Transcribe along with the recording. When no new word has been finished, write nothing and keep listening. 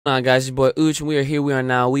On guys, it's your boy Uchi, and we are here.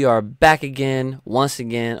 We are back again, once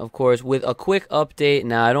again, of course, with a quick update.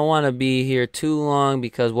 Now, I don't want to be here too long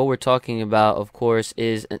because what we're talking about, of course,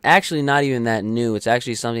 is actually not even that new. It's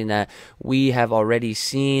actually something that we have already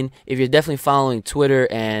seen. If you're definitely following Twitter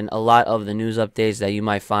and a lot of the news updates that you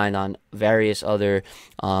might find on various other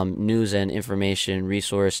news and information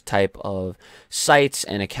resource type of sites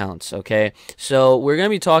and accounts, okay? So we're going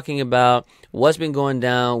to be talking about what's been going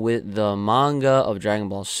down with the manga of Dragon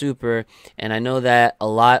Ball Super, and I know that a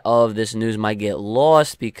lot of this news might get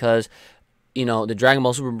lost because, you know, the Dragon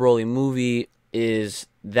Ball Super Broly movie is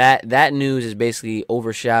that news is basically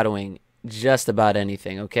overshadowing just about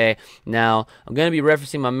anything, okay? Now, I'm going to be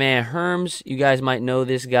referencing my man Herms. You guys might know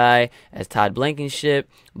this guy as Todd Blankenship,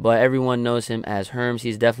 but everyone knows him as Herms.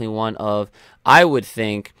 He's definitely one of, I would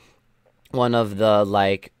think, one of the,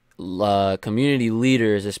 like, community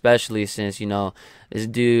leaders, especially since, you know, this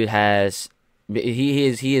dude has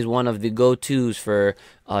he is one of the go-tos for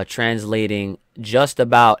translating just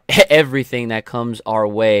about everything that comes our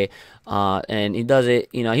way, and he does it,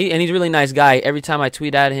 you know, he's a really nice guy. Every time I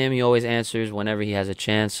tweet at him, he always answers whenever he has a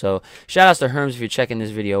chance. So shout outs to Herms if you're checking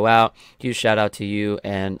this video out. Huge shout out to you,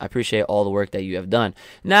 and I appreciate all the work that you have done.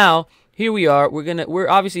 Now here we are. We're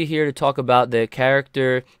obviously here to talk about the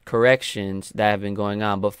character corrections that have been going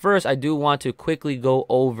on. But first, I do want to quickly go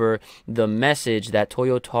over the message that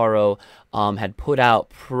Toyotaro had put out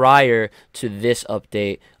prior to this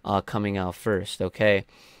update coming out first. Okay.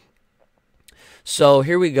 So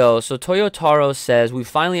here we go. So Toyotaro says, "We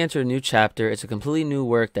finally entered a new chapter. It's a completely new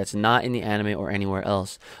work that's not in the anime or anywhere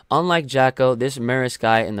else. Unlike Jacko, this Maris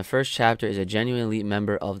guy in the first chapter is a genuine elite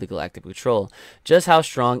member of the Galactic Patrol. Just how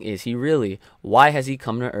strong is he really? Why has he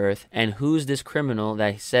come to Earth? And who's this criminal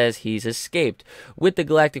that says he's escaped? With the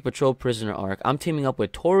Galactic Patrol prisoner arc, I'm teaming up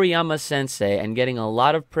with Toriyama Sensei and getting a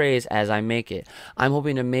lot of praise as I make it. I'm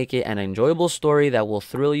hoping to make it an enjoyable story that will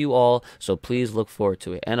thrill you all, so please look forward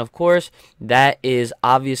to it." And of course, that is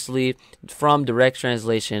obviously from direct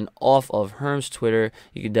translation off of Herm's Twitter.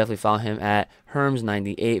 You can definitely follow him at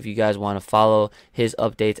Herms98 if you guys want to follow his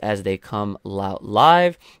updates as they come out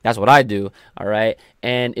live. That's what I do, all right?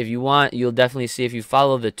 And if you want, you'll definitely see, if you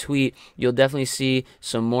follow the tweet, you'll definitely see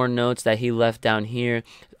some more notes that he left down here,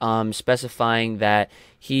 specifying that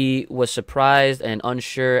he was surprised and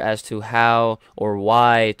unsure as to how or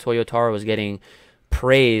why Toyotaro was getting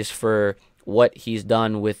praised for what he's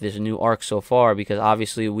done with this new arc so far, because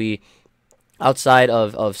obviously we, outside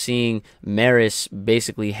of seeing Maris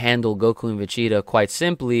basically handle Goku and Vegeta quite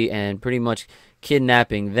simply and pretty much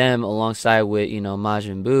kidnapping them alongside with, you know,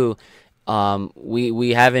 Majin Buu, we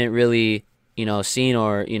haven't really, you know, seen,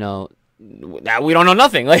 or, you know, we don't know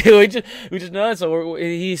nothing. Like we just know it. So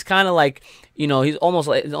he's kind of like, you know, he's almost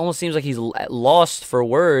like, it almost seems like he's lost for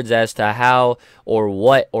words as to how or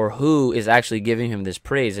what or who is actually giving him this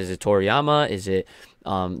praise. Is it Toriyama? Is it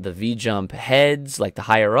the V Jump heads, like the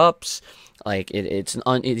higher ups? Like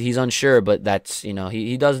he's unsure, but that's, you know,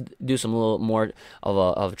 he does do some little more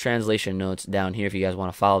of translation notes down here if you guys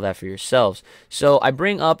want to follow that for yourselves. So I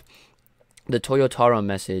bring up the Toyotaro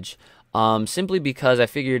message simply because I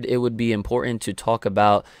figured it would be important to talk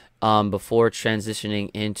about before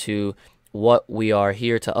transitioning into what we are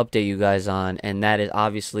here to update you guys on, and that is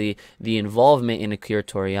obviously the involvement in Akira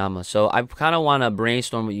Toriyama. So I kind of want to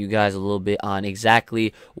brainstorm with you guys a little bit on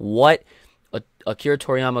exactly what Akira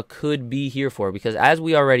Toriyama could be here for, because as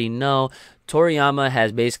we already know, Toriyama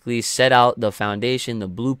has basically set out the foundation, the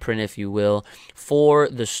blueprint, if you will, for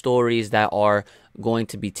the stories that are going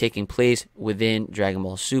to be taking place within Dragon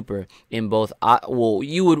Ball Super. In both,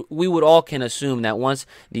 we would all can assume that once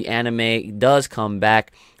the anime does come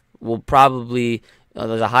back, we'll probably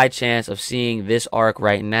there's a high chance of seeing this arc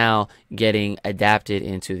right now getting adapted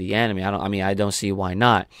into the anime. I don't see why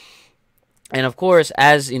not. And of course,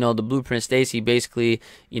 as you know, the blueprint states, he basically,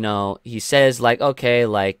 you know, he says like, okay,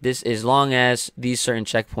 like this, as long as these certain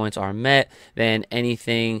checkpoints are met, then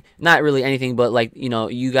anything, not really anything, but like, you know,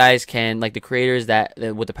 you guys can, like the creators that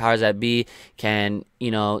with the powers that be can,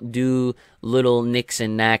 you know, do little nicks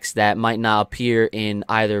and knacks that might not appear in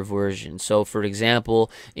either version. So for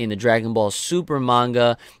example, in the Dragon Ball Super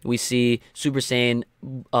manga, we see Super Saiyan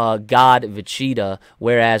God Vegeta,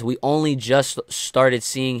 whereas we only just started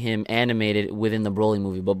seeing him animated within the Broly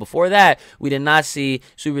movie. But before that, we did not see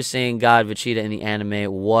Super Saiyan God Vegeta in the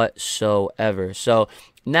anime whatsoever. So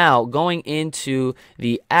now, going into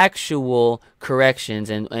the actual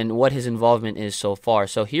corrections and what his involvement is so far.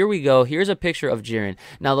 So here we go. Here's a picture of Jiren.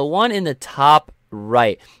 Now, the one in the top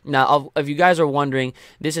right. Now, if you guys are wondering,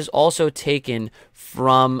 this is also taken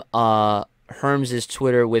from Herms's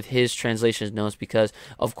Twitter with his translations notes, because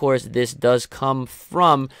of course this does come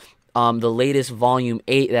from the latest volume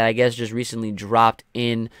 8 that I guess just recently dropped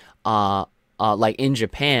in like in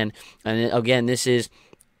Japan. And again, this is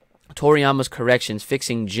Toriyama's corrections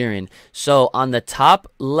fixing Jiren. So on the top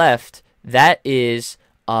left, that is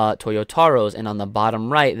Toyotaro's, and on the bottom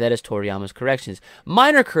right, that is Toriyama's corrections.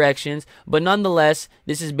 Minor corrections, but nonetheless,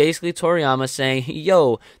 this is basically Toriyama saying,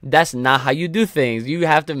 yo, that's not how you do things. You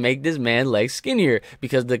have to make this man's legs skinnier,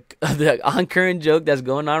 because the on-current joke that's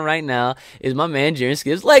going on right now is my man Jiren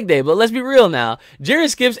skips leg day. But let's be real now. Jiren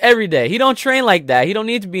skips every day. He don't train like that. He don't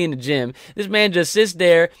need to be in the gym. This man just sits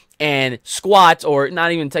there and squats, or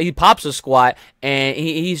not even, he pops a squat, and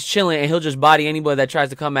he's chilling, and he'll just body anybody that tries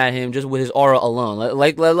to come at him just with his aura alone.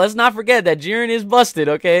 Let's not forget that Jiren is busted,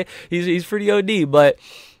 okay? He's pretty OD, but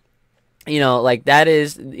you know, like, that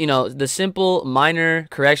is, you know, the simple minor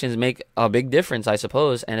corrections make a big difference, I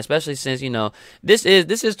suppose, and especially since, you know, this is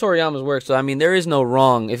Toriyama's work, so I mean, there is no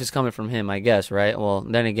wrong if it's coming from him, I guess, right? Well,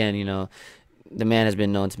 then again, you know, the man has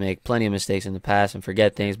been known to make plenty of mistakes in the past and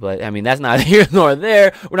forget things, but I mean, that's not here nor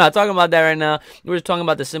there. We're not talking about that right now. We're just talking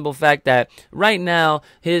about the simple fact that right now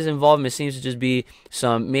his involvement seems to just be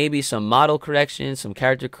maybe some model corrections, some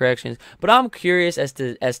character corrections. But I'm curious as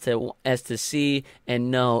to see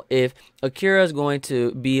and know if Akira is going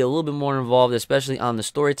to be a little bit more involved, especially on the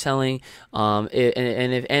storytelling, and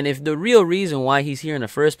if the real reason why he's here in the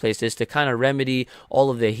first place is to kind of remedy all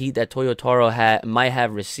of the heat that Toyotaro might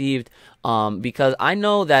have received. Because I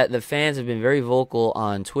know that the fans have been very vocal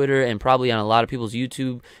on Twitter and probably on a lot of people's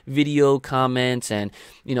YouTube video comments, and,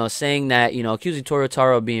 you know, saying that, you know, accusing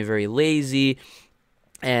Toyotaro of being very lazy,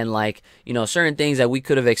 and, like, you know, certain things that we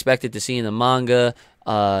could have expected to see in the manga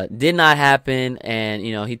did not happen, and,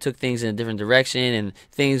 you know, he took things in a different direction, and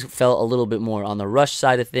things felt a little bit more on the rush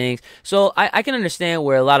side of things. So I can understand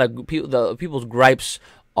where a lot of people's gripes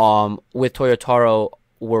with Toyotaro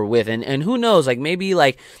were with, and who knows, like, maybe,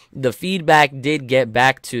 like, the feedback did get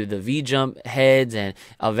back to the V-Jump heads, and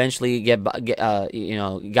eventually got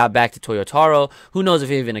back to Toyotaro. Who knows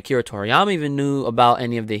if even Akira Toriyama even knew about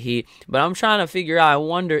any of the heat, but I'm trying to figure out, I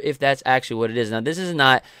wonder if that's actually what it is. Now, this is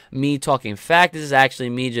not me talking fact, this is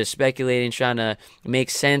actually me just speculating, trying to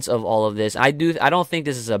make sense of all of this. I don't think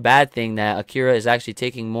this is a bad thing that Akira is actually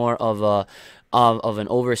taking more of an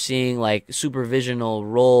overseeing, like, supervisional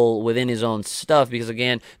role within his own stuff, because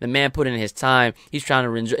again, the man put in his time. He's trying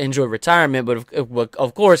to enjoy retirement, but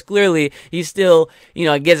of course, clearly, he still, you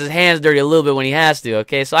know, gets his hands dirty a little bit when he has to.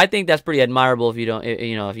 Okay, so I think that's pretty admirable, if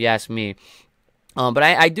you ask me. But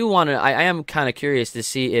I am kind of curious to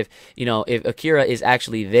see if, you know, if Akira is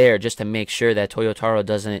actually there just to make sure that Toyotaro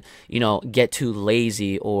doesn't, you know, get too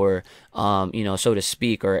lazy, or, you know, so to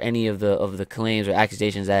speak, or any of the claims or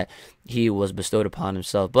accusations that he was bestowed upon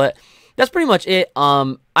himself. But that's pretty much it.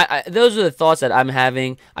 Those are the thoughts that I'm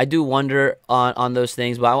having. I do wonder on those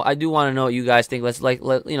things, but I do want to know what you guys think.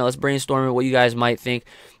 Let's brainstorm what you guys might think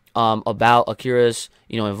about Akira's,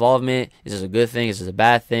 you know, involvement. Is this a good thing? Is this a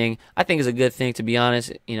bad thing? I think it's a good thing, to be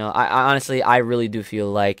honest. You know, I really do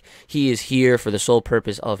feel like he is here for the sole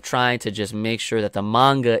purpose of trying to just make sure that the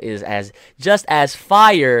manga is just as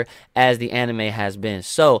fire as the anime has been.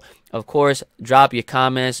 So, of course, drop your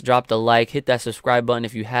comments, drop the like, hit that subscribe button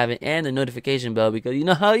if you haven't, and the notification bell, because you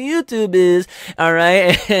know how YouTube is, all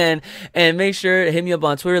right? And make sure to hit me up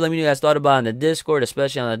on Twitter. Let me know what you guys thought about it in the Discord,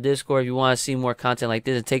 especially on the Discord. If you want to see more content like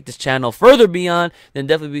this and take this channel further beyond, then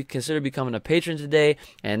definitely consider becoming a patron today.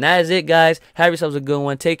 And that is it, guys. Have yourselves a good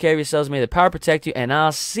one. Take care of yourselves. May the power protect you, and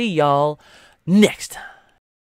I'll see y'all next time.